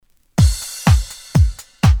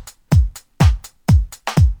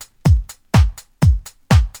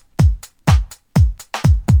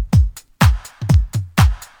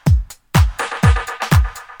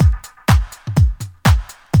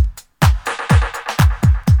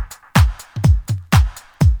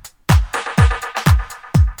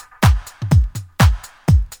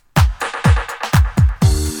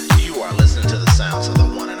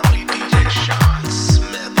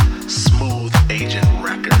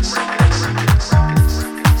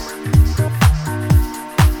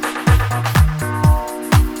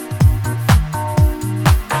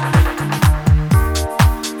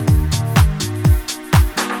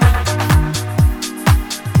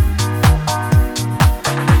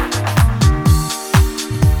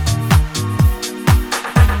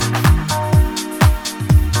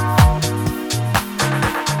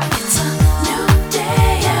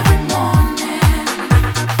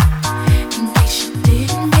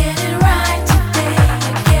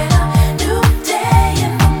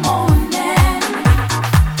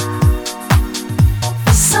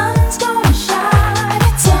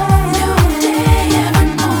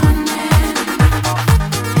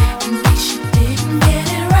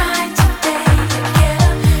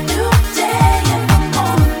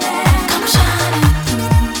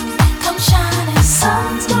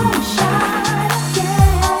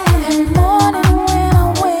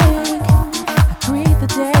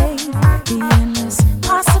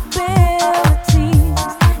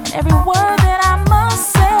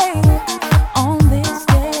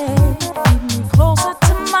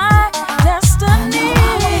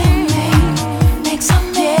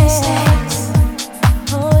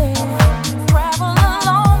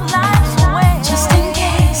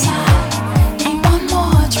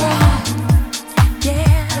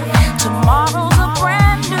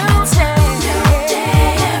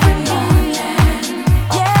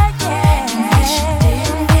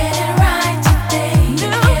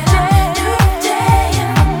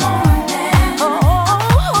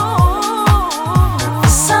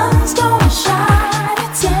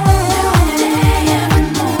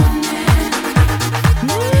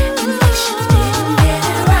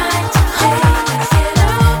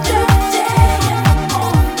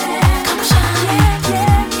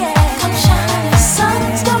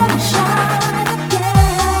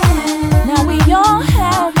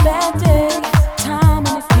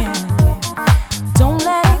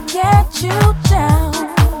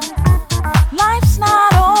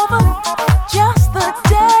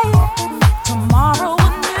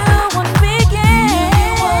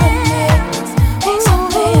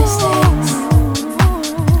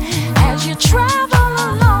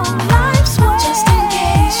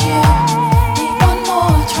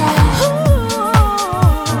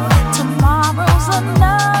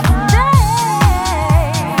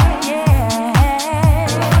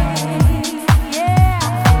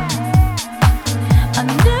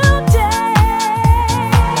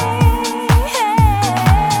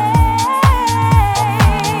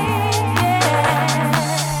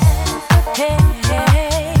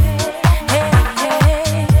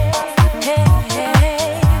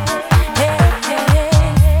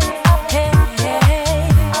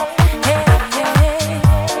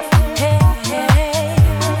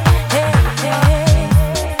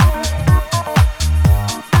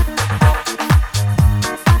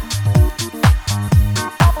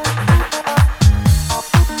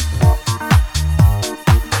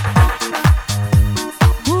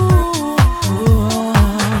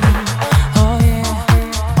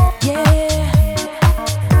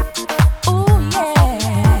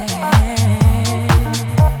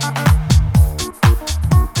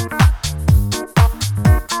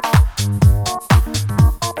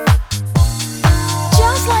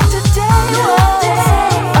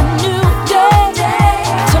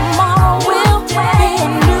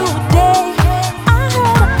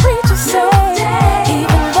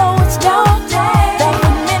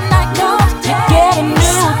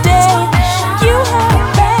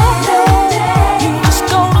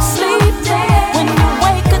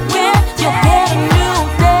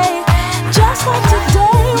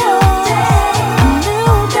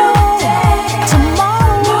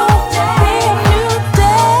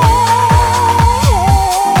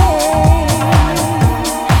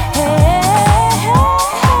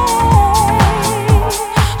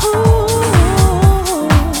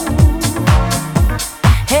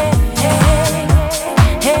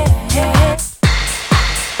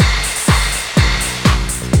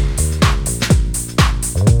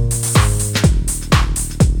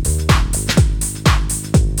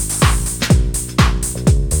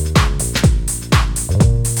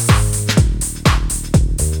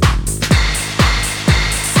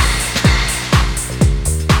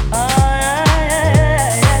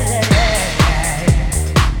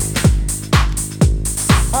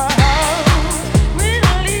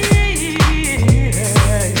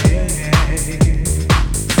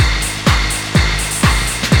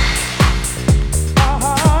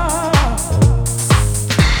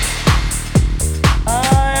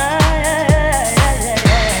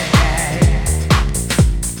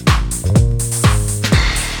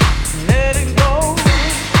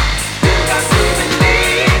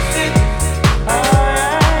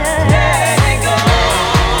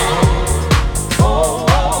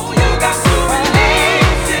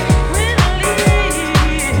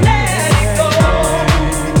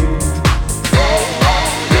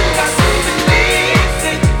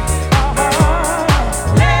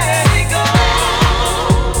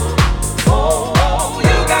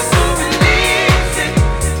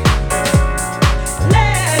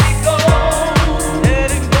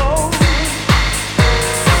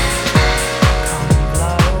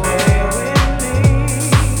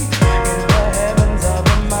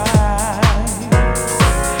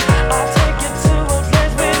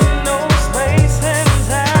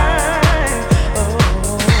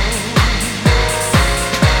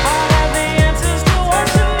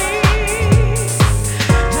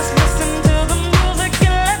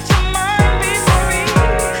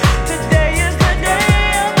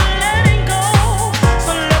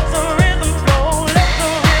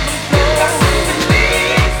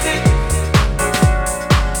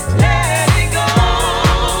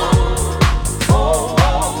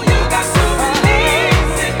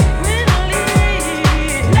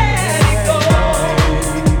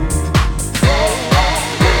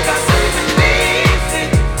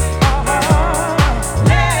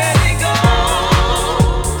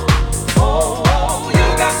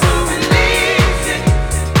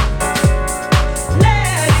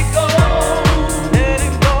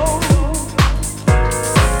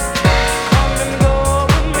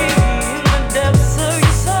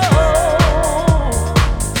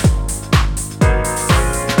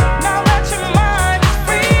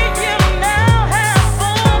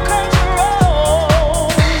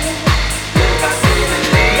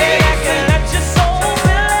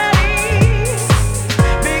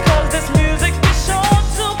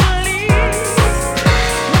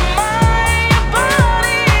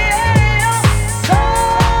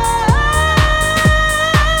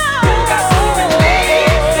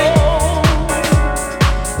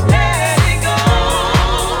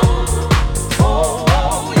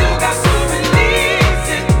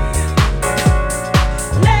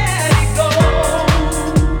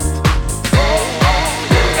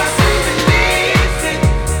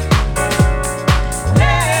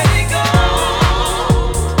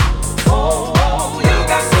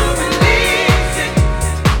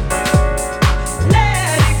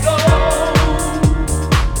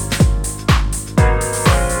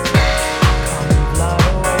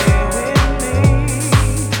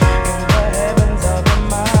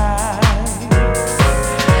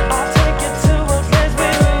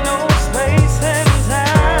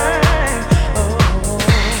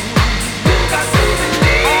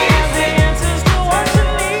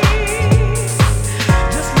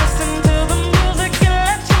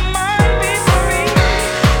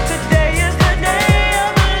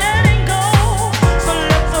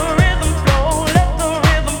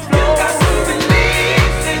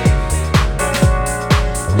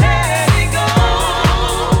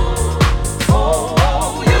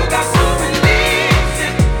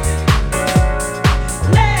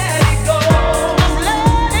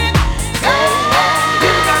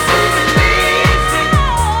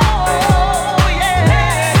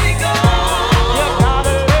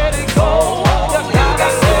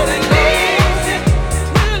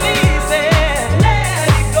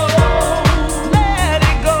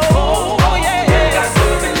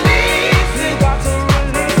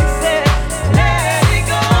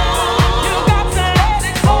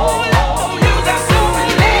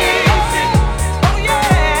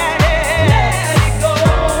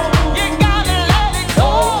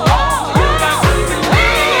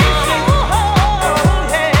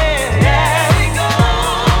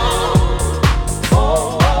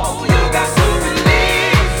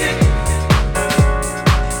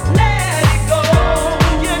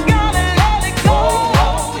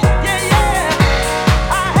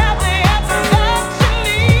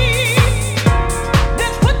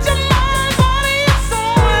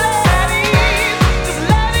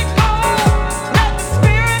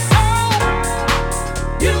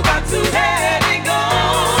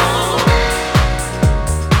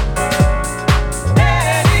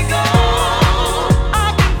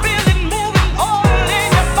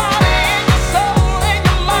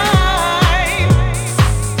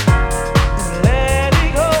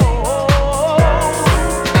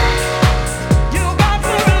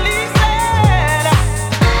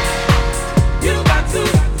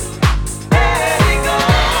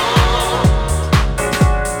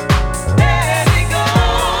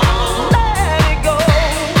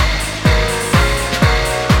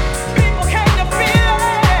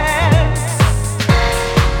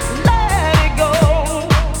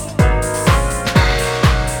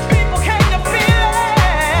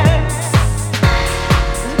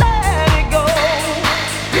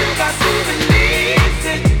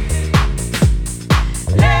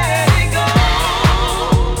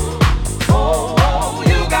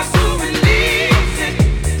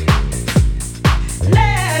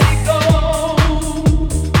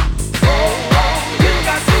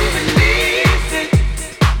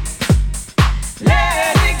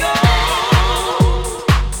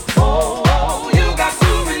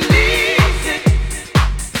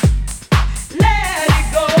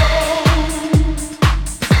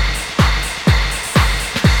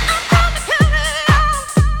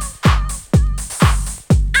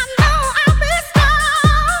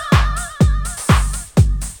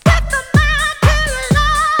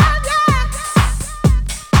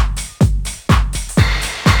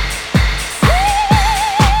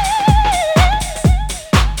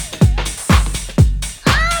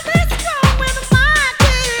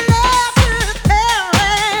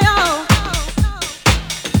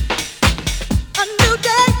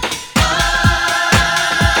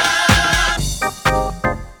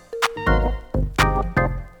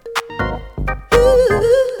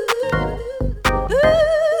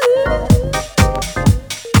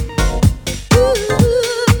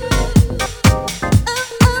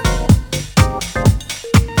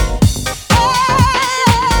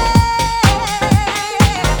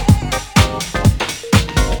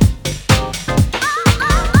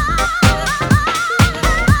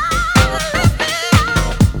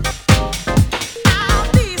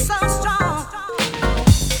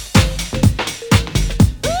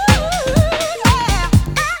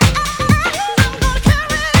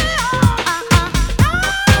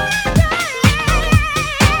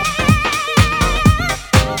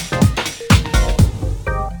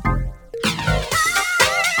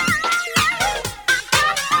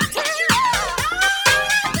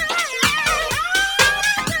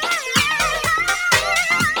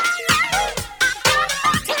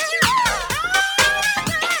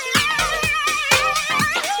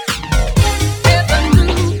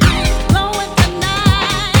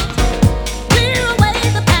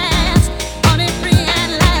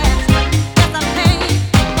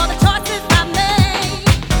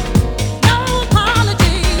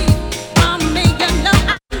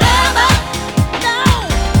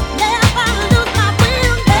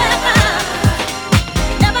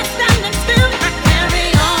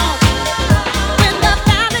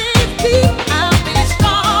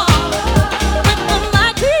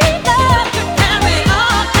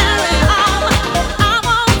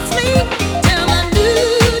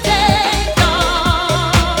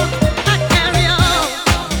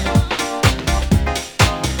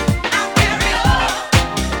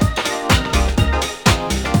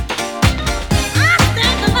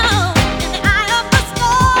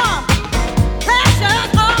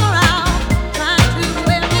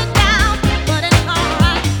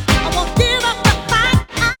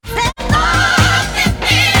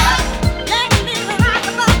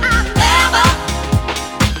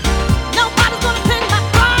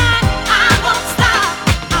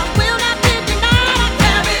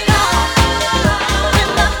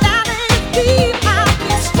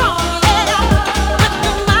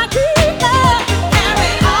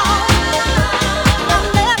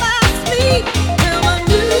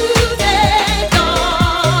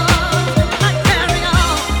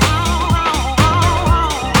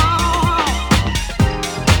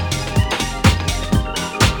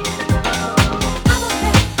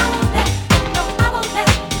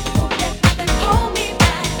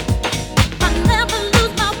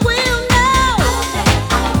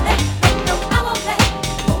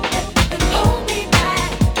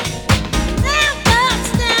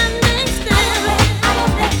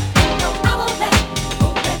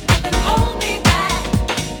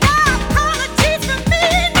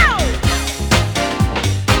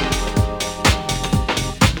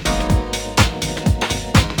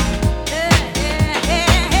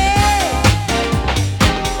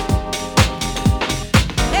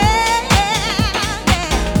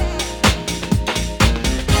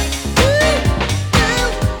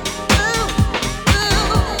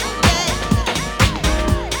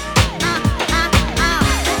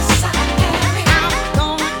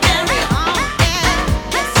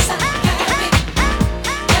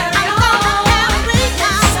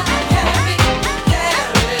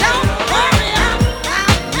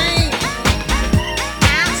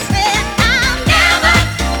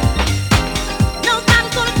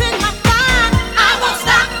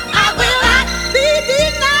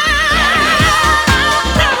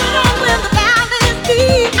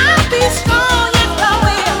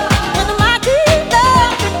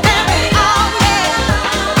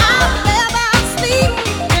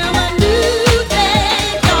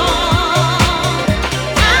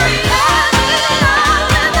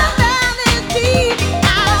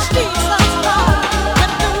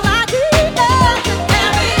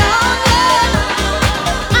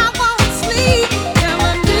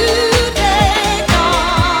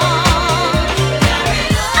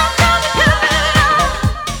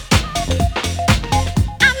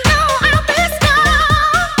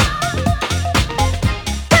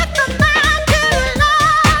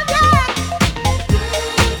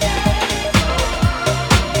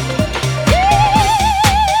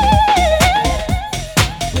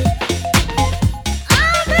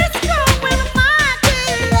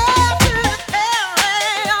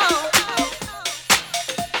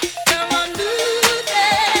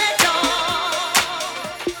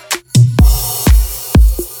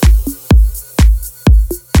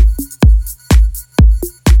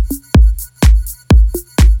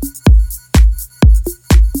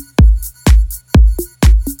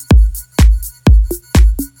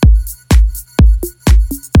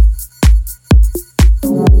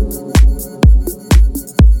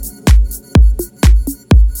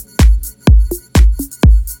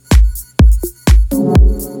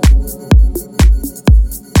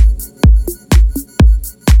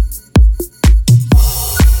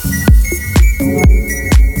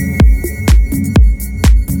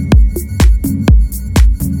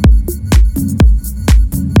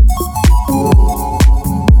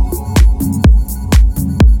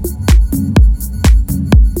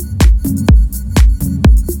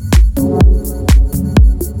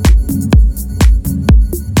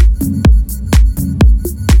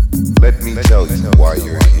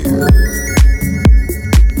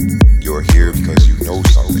know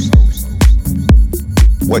something.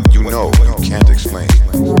 What you know, you can't explain.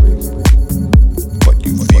 But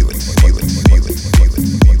you feel it, feel it, feel it, feel it,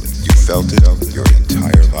 feel it. You felt it your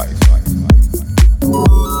entire life.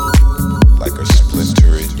 Like a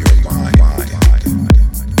splinter in your mind,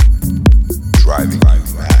 driving you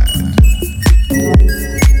mad.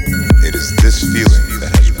 It is this feeling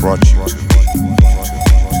that has brought you to me.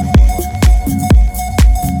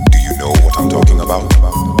 Do you know what I'm talking about?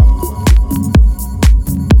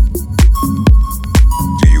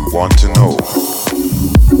 Do you want to know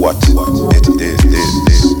what it is?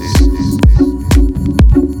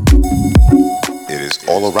 It is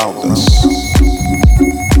all around us.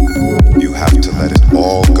 You have to let it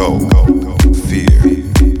all go. Fear,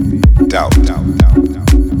 doubt,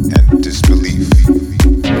 and disbelief.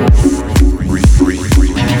 Free.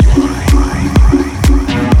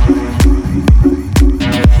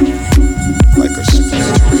 Like a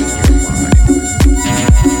splinter in your mind,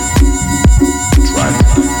 driving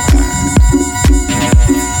you mad.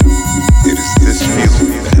 It is this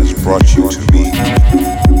feeling that has brought you to me.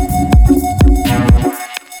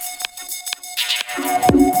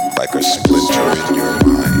 Like a splinter in your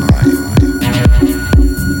mind,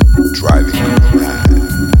 driving you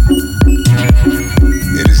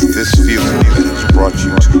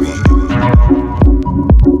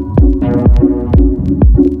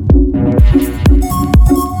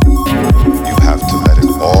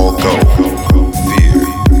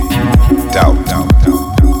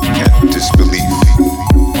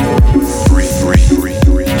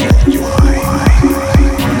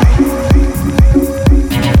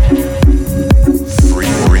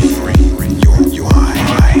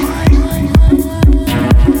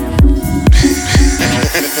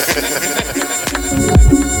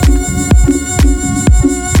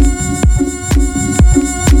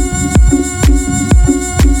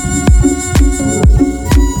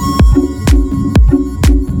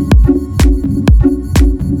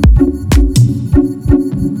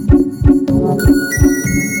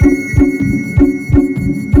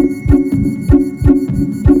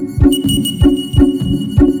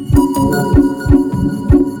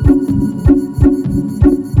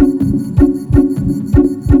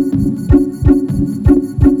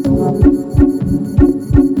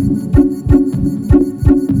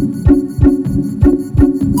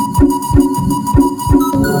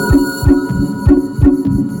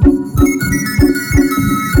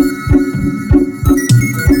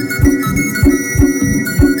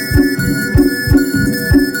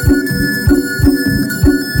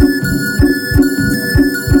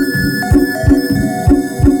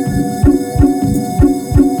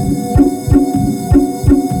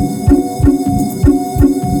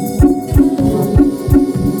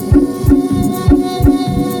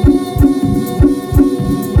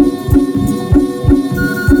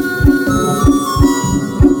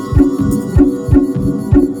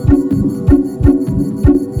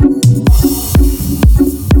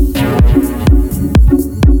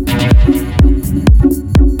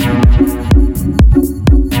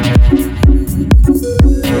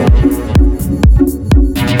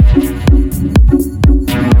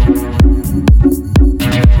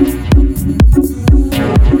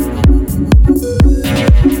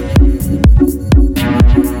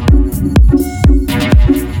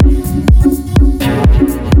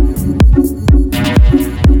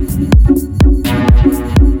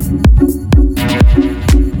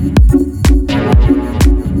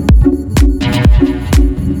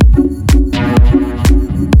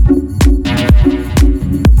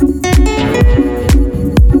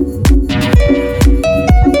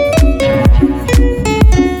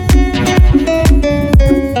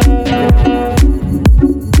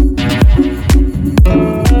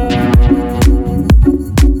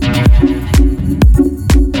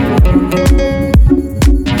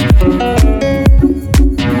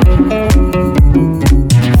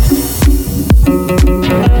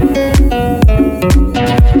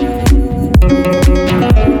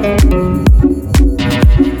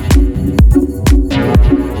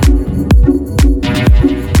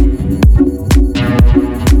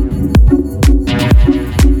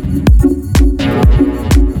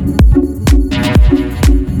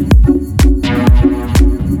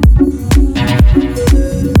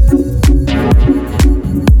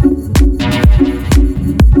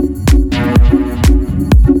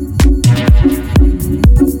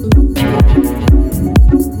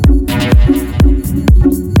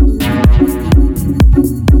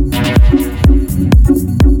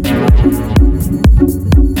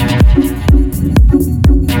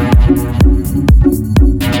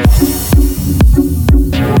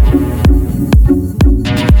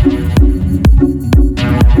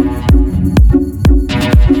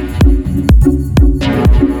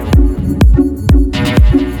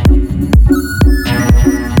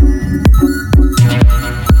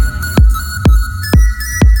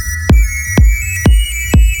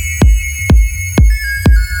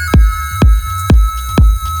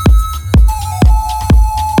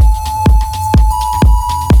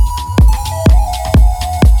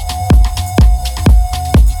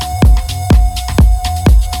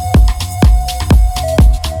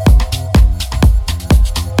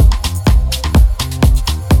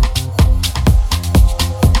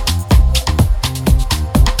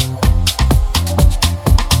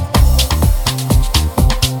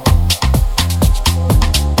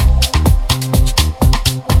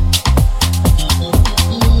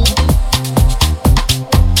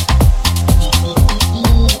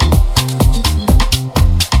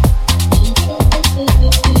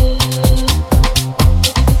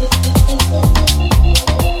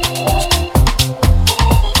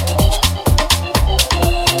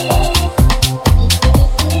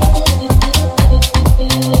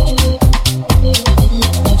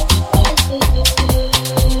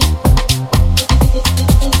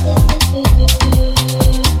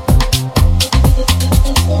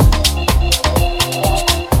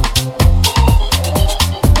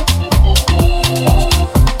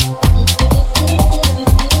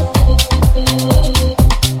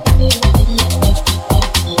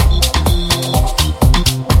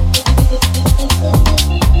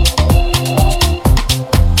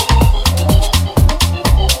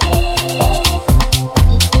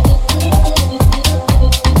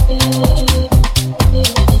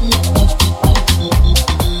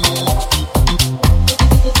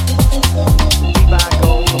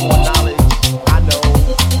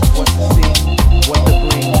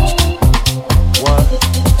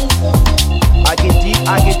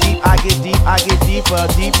deeper,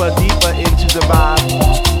 deeper, deeper into the vibe.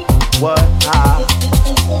 What?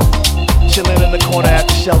 Chilling in the corner at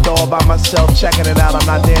the shelter all by myself, checking it out. I'm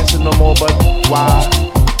not dancing no more, but why?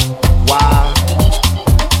 Why?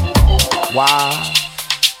 Why?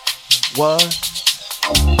 What?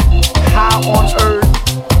 How on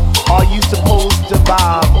earth are you supposed to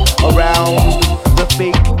vibe around the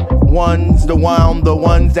fake ones, the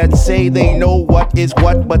ones that say they know what is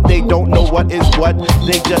what, but they don't know what is what.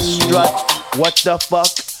 They just strut. What the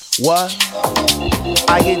fuck? What?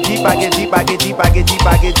 I get deep, I get deep, I get deep, I get deep,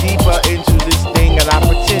 I get deeper into this thing, and I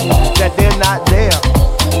pretend that they're not there.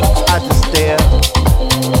 I just stare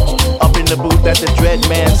up in the booth at the dread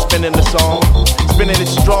man spinning the song, spinning it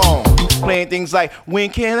strong, playing things like when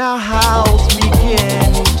can our house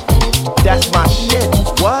begin? That's my shit.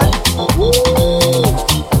 What? Woo.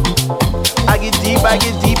 I get deep, I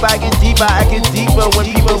get deep, I get deeper, I get deeper when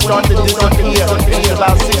people start to disappear. It's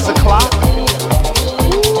about 6 o'clock.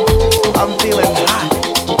 I'm feeling hot.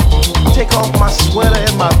 Take off my sweater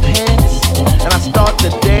and my pants, and I start to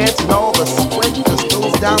dance, and all the sweat just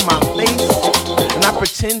goes down my face. And I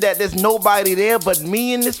pretend that there's nobody there but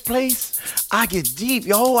me in this place. I get deep,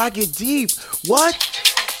 yo, I get deep. What?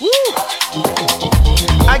 Woo!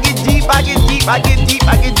 I get deep, I get deep, I get deep,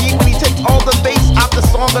 I get deep. When he takes all the bass out the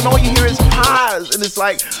song, and all you hear is highs, and it's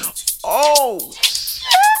like, oh shit!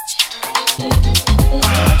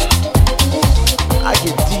 I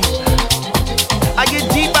get deep. I get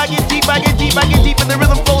deep, I get deep, I get deep, I get deep, and the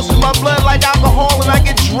rhythm flows through my blood like alcohol, and I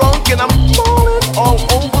get drunk, and I'm falling all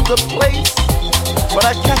over the place. But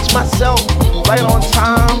I catch myself right on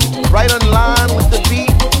time, right on line with the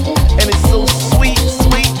beat, and it's so sweet,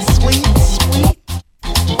 sweet, sweet, sweet.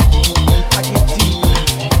 I get deep,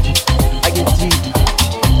 I get deep,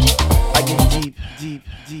 I get deep, deep,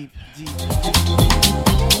 deep, deep.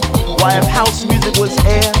 Why, if house music was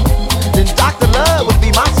air, then Dr. Love would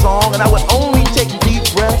be my song, and I would only take deep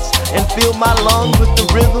breaths and fill my lungs with the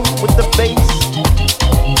rhythm, with the bass.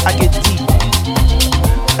 I get deep,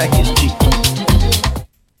 I get deep.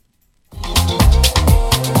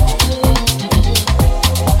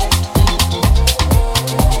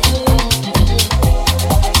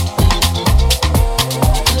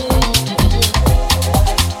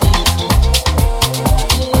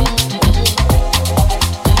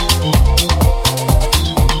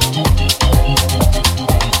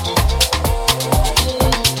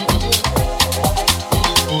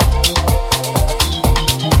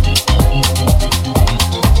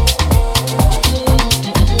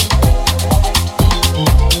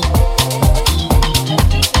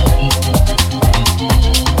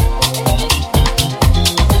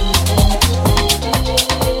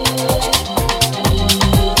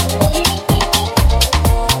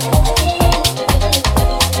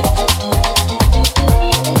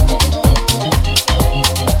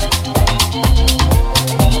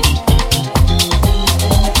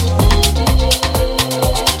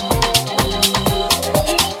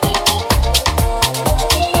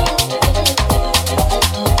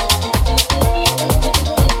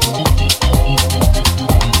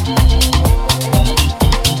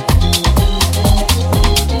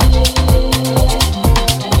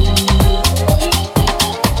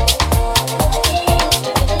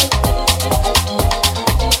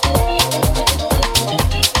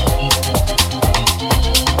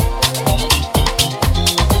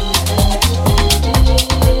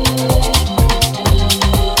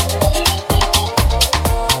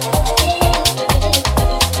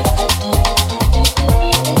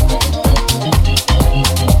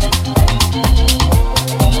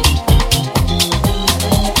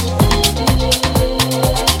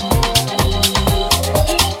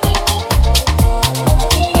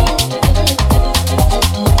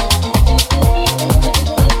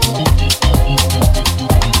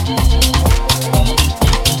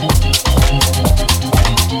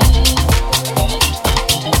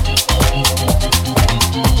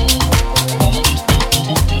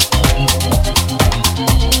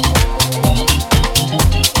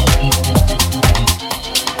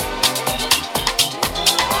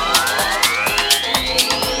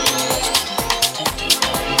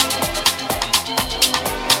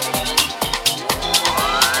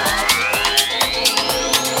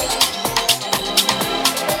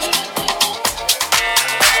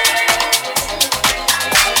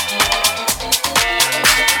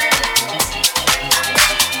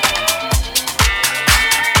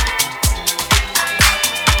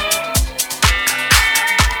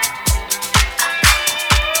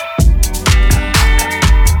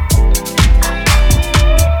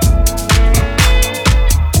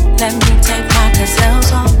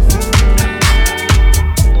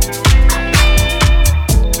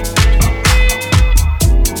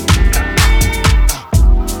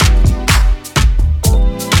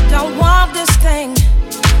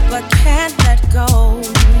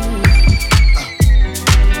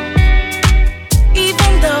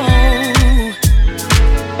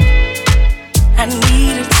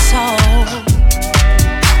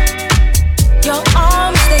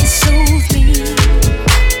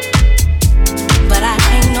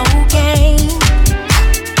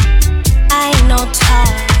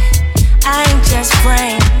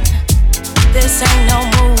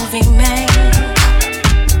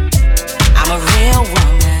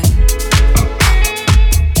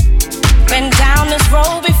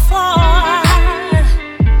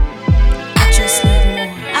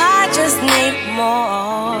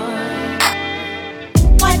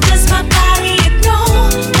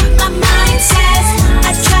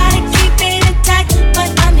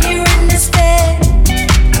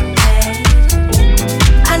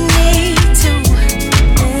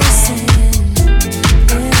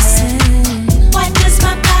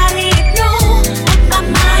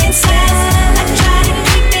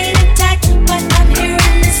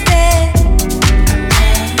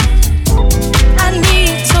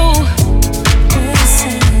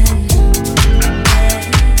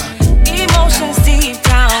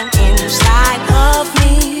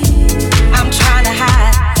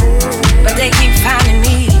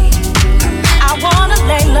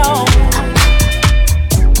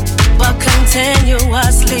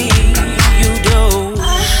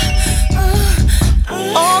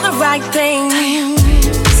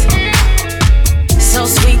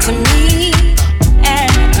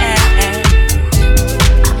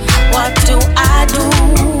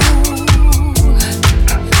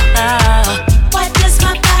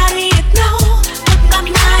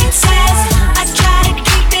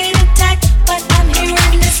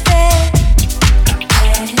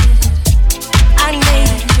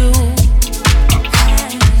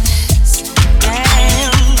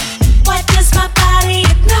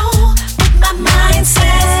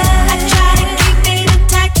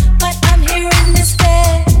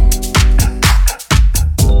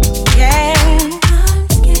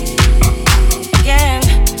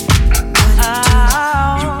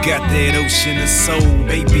 soul,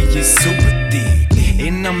 baby, you're super thick.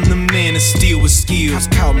 And I'm the man of steel with skills,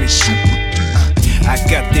 call me super thick. I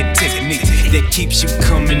got that technique that keeps you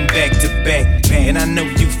coming back to back. And I know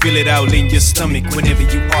you feel it all in your stomach whenever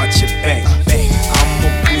you arch your back. I'ma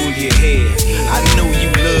pull your hair, I know you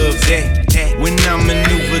love that. When I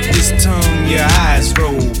maneuver this tongue, your eyes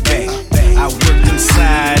roll back. I work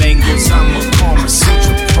inside angles, I'm a Karma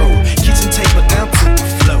Sutra pro. Kitchen table down to the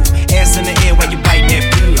floor, ass in the air while you biting that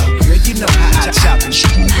pillow. Girl, you know how I chop and shoot.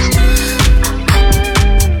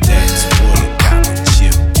 That's what a diamond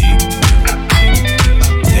chip dig do.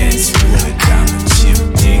 That's what a diamond chip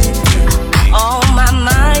dig do. All my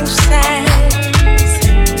mind says,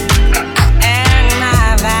 and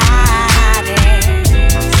my body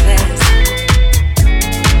says,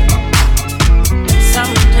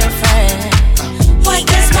 something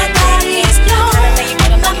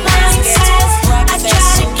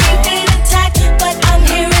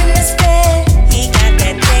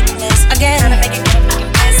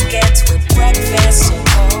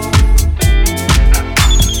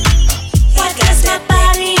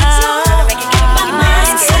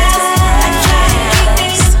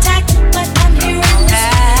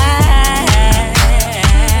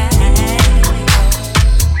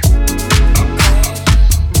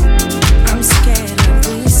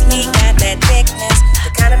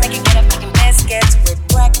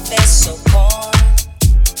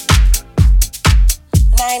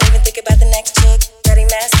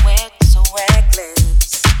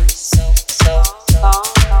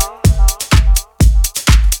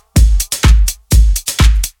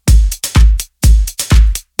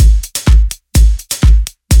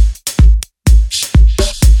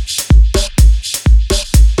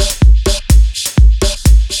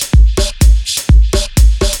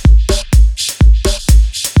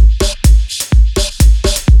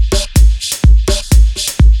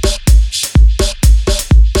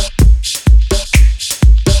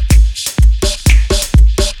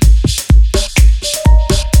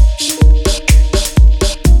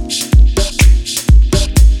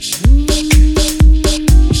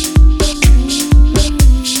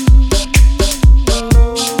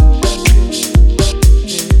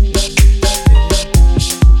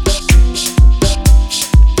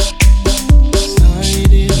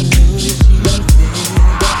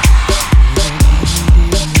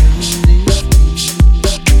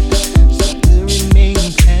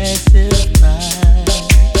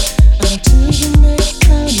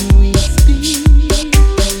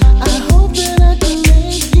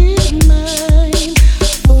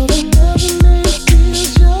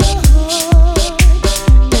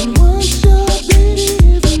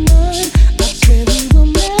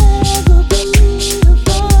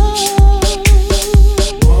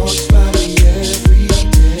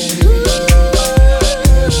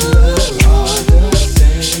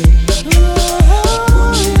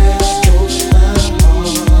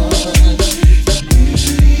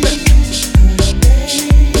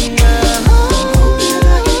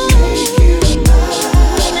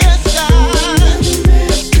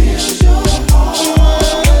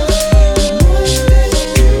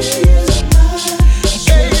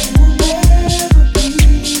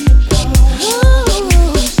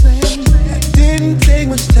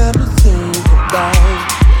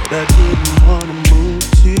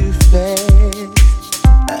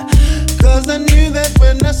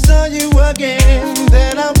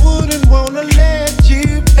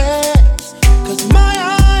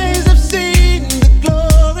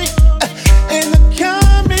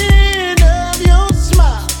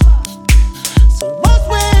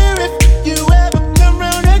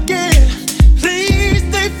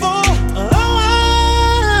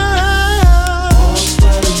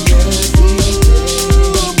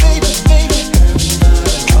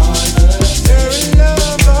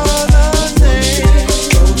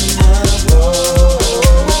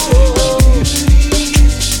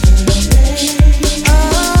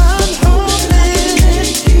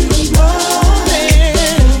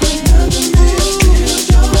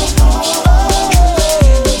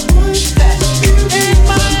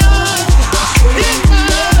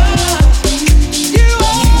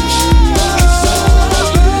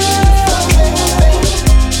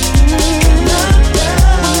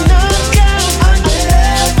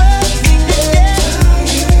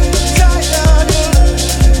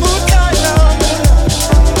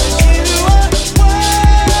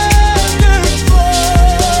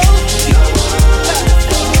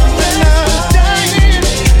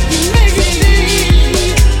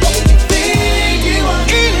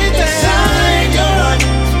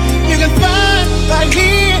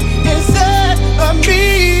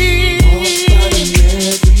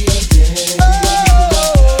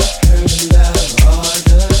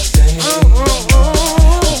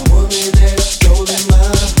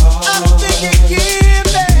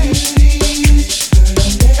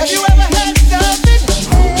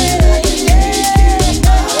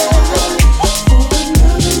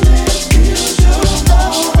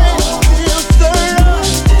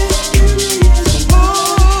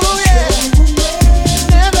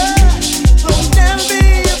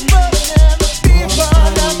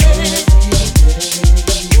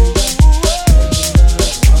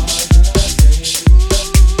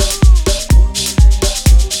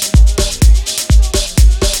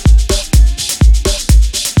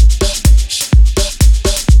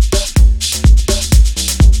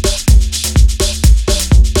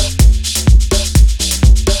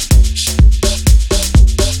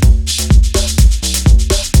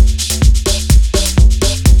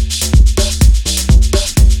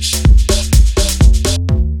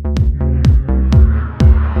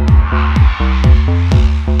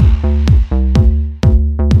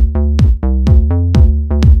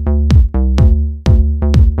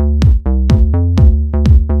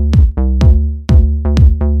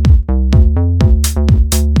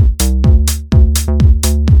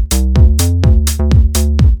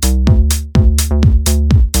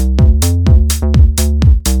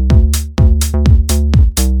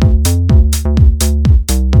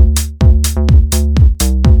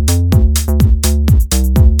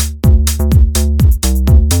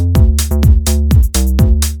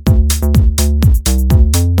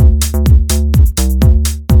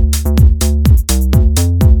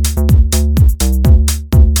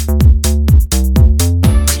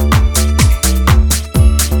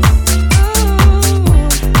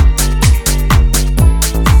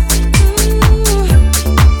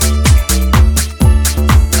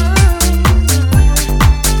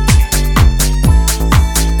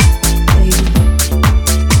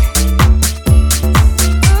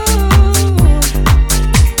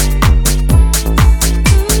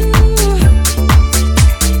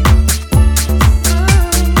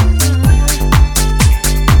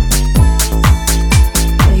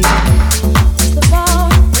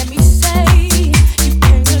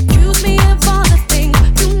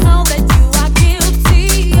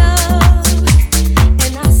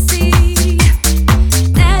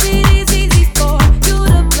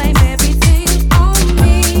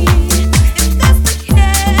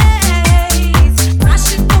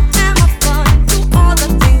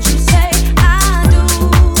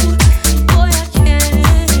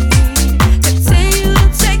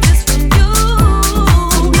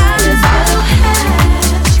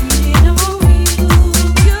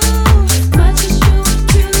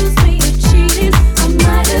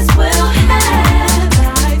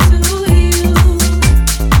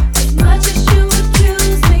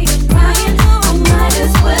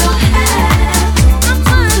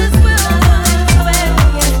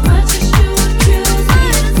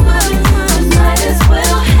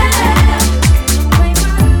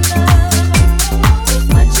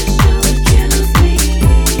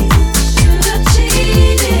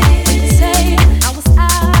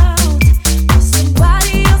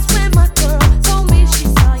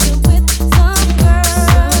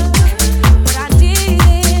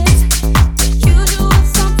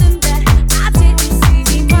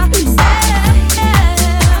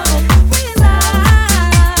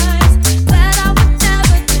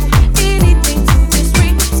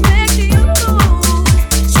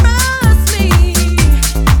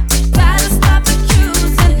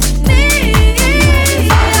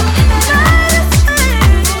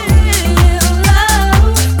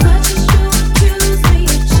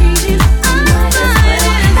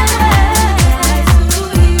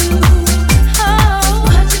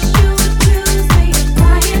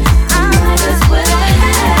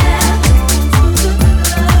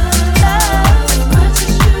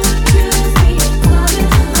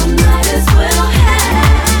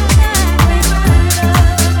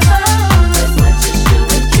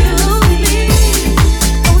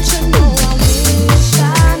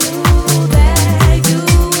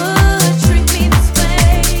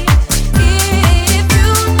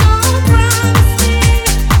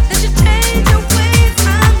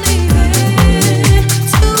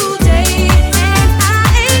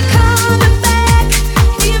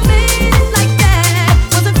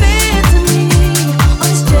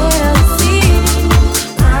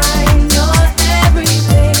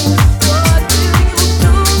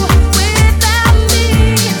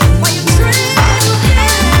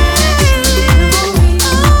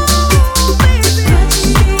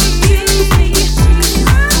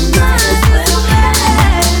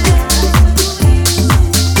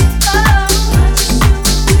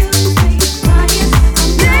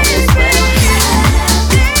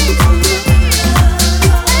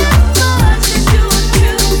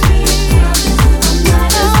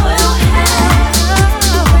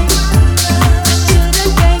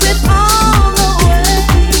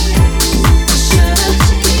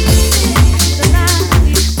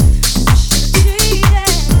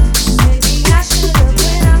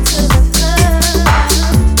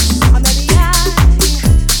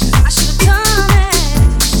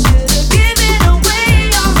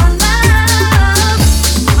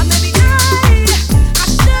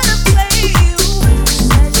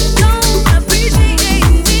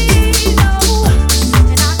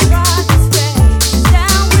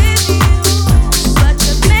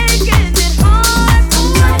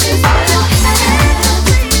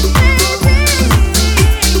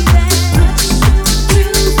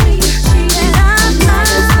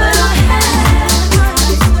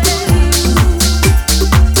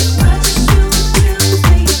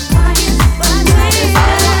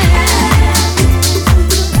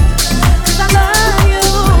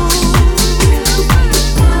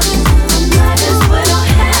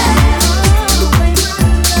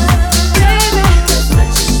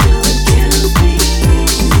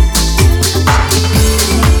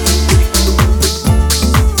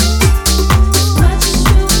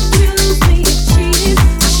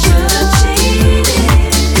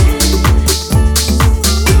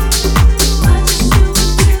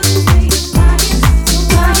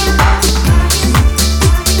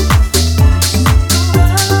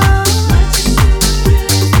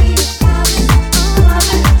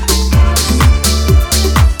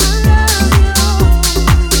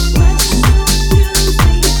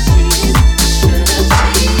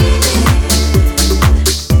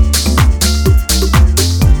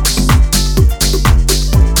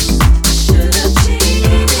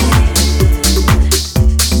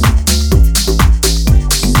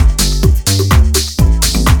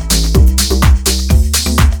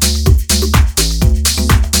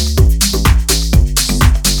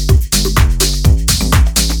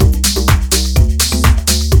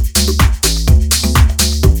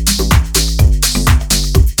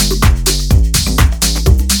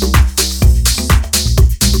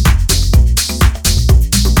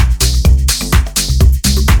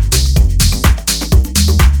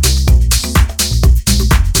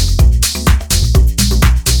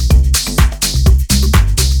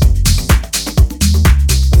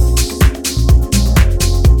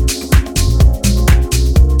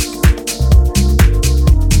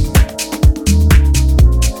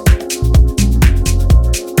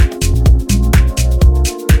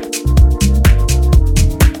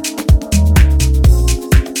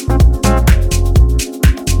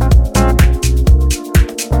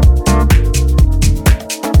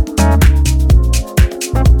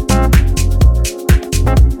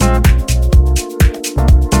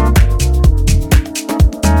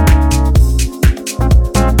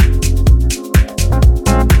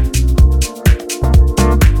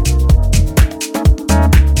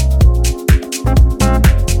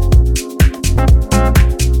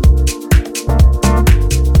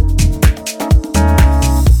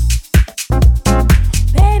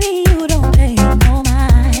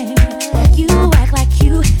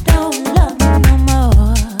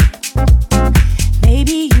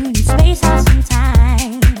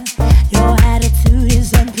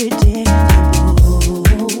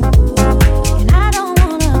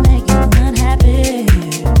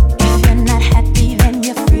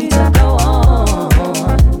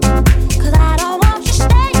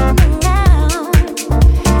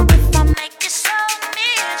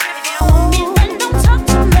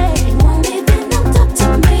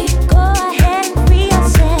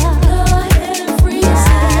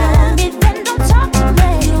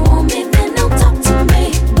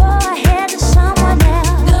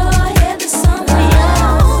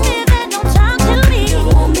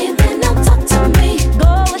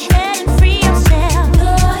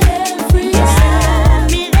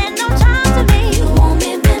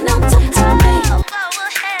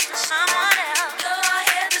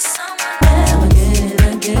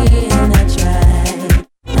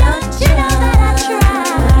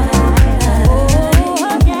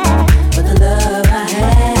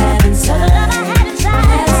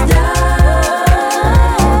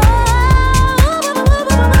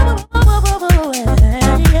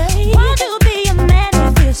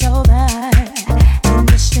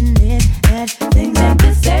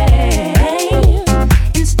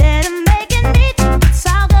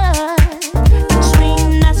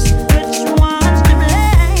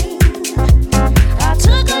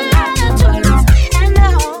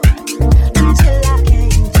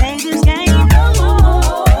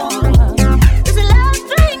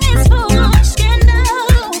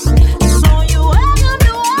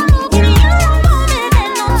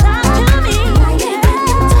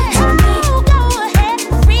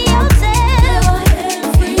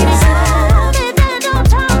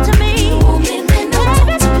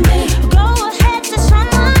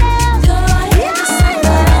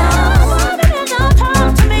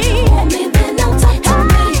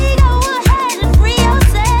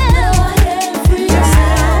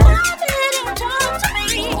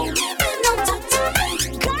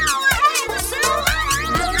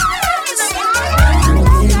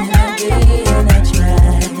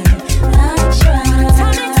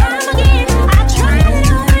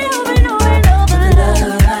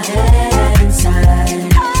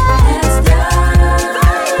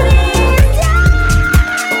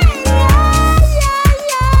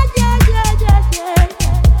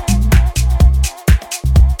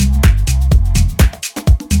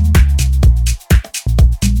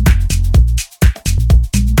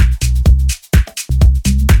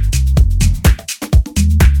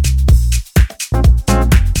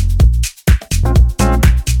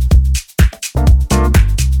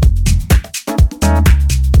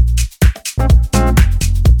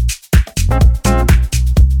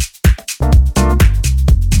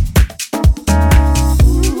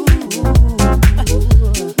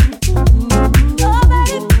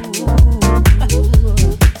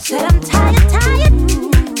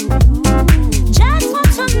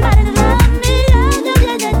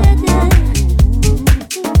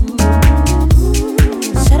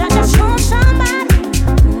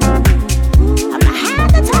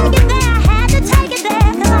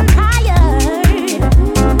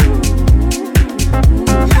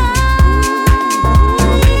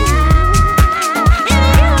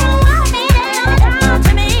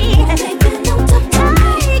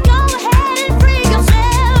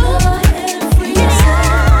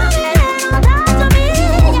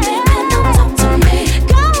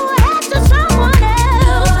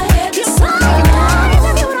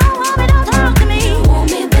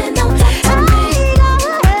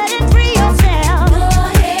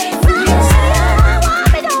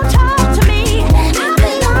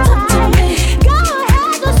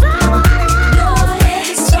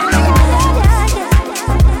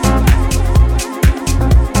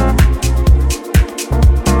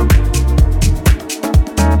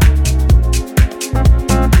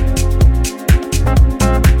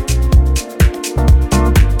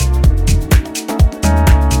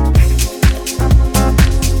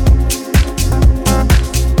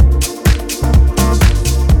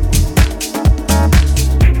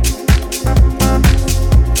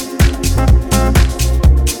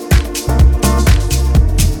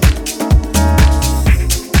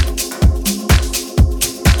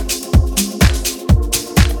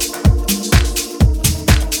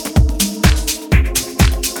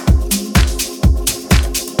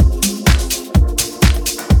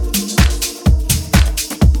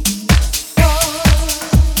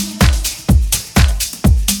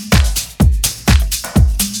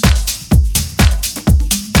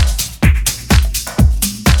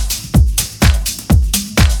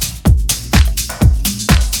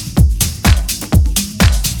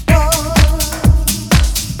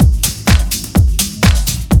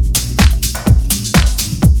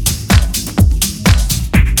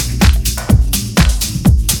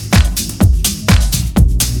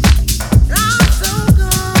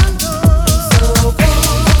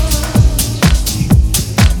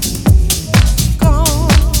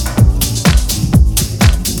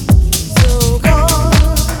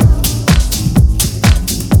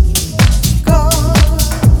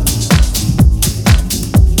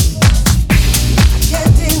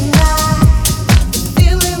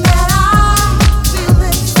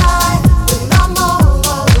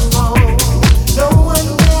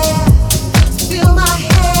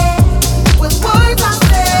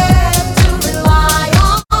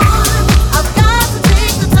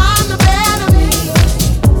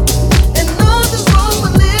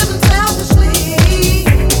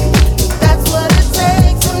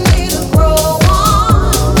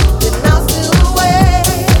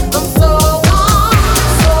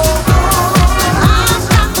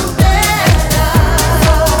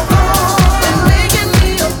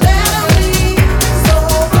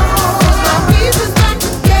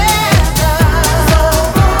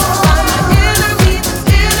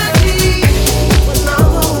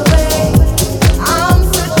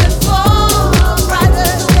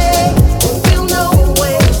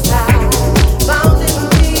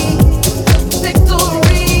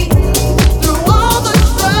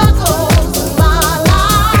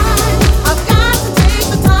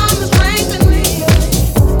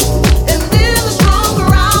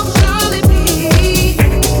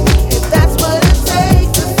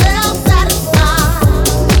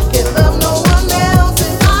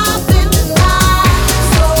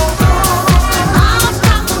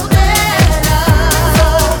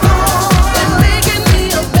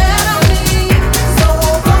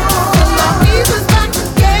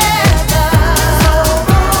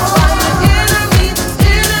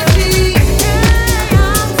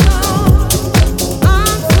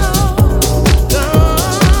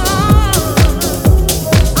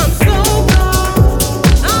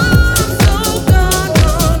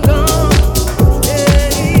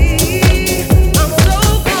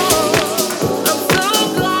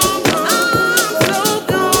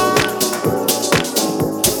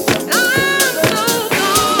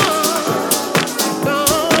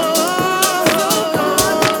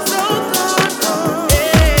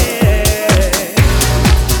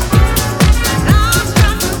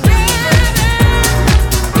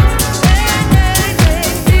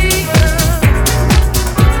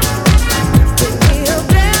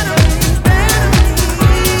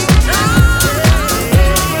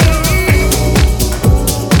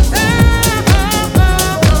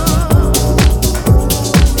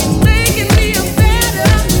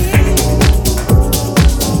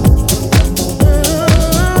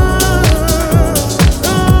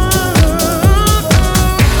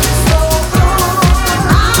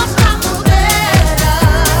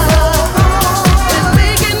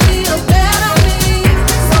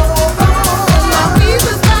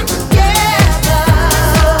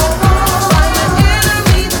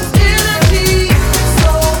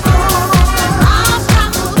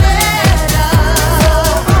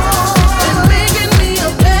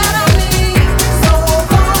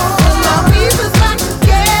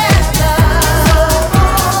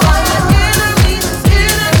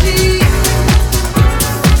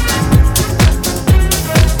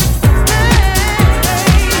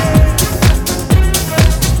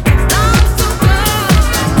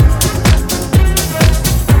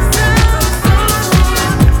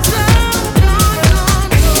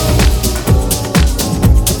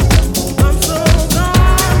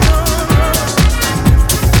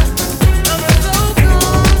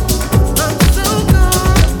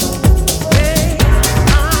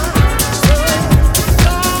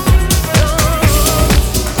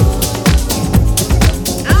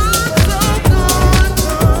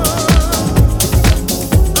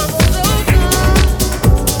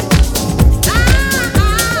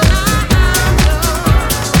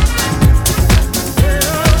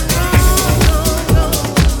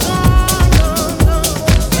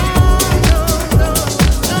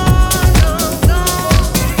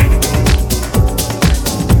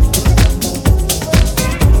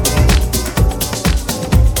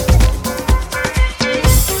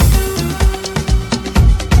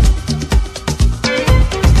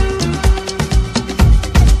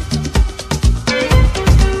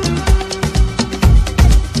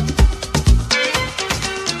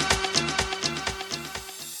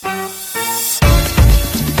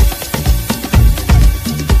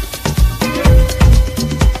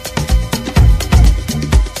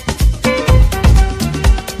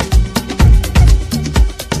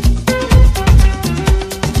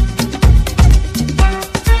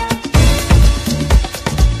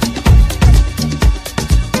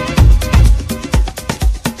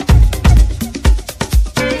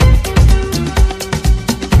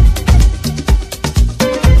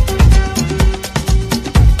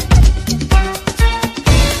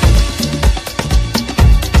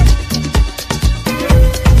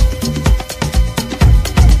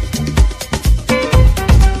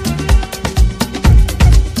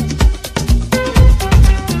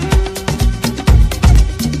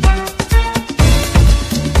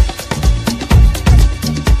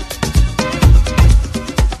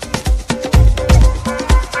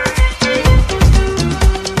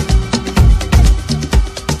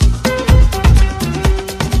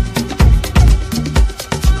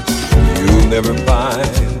never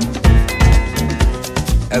find,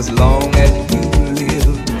 as long as you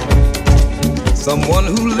live, someone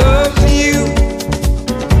who loves you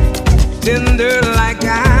tender like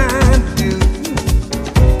I do.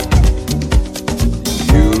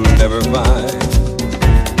 You'll never find,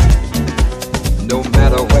 no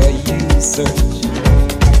matter where you search,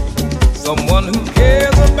 someone who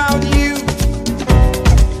cares about you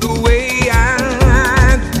the way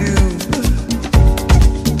I do.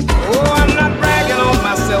 Oh, I'm not bragging on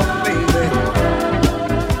myself, baby,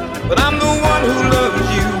 but I'm the one who loves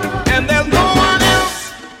you, and there's no one else.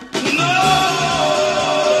 No.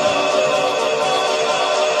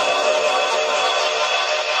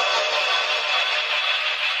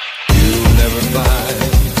 You'll never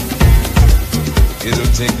find,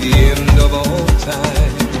 it'll take the end of all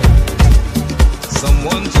time,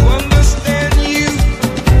 someone to understand you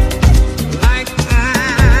like I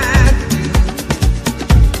do.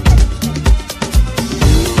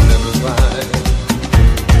 You'll never find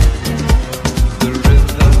the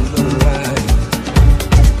rhythm, the rhyme,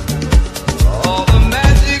 all the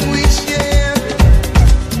magic we share,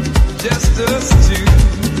 just us two.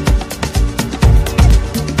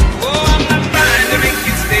 Oh, I'm not trying to make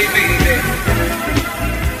you stay, baby,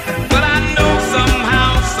 but I know somehow,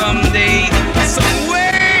 someday, some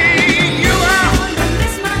way you are.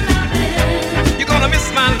 You're gonna miss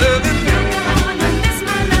my loving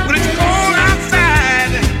when it's cold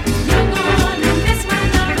outside.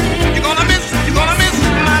 You're gonna miss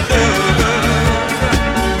my love.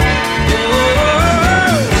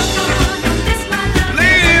 Oh,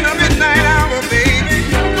 late in the midnight hour, baby,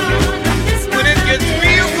 when it gets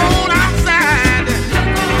real cold outside.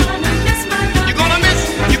 You're gonna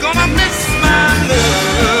miss my love.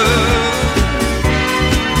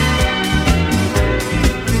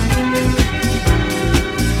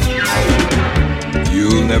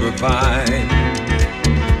 You'll never find,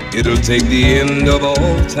 it'll take the end of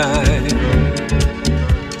all time,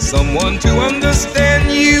 someone to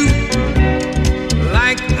understand you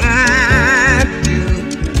like I do.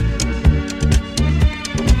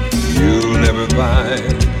 You'll never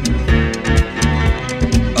find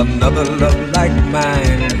another love like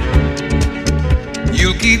mine.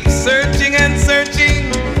 You'll keep searching and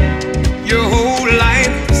searching your whole life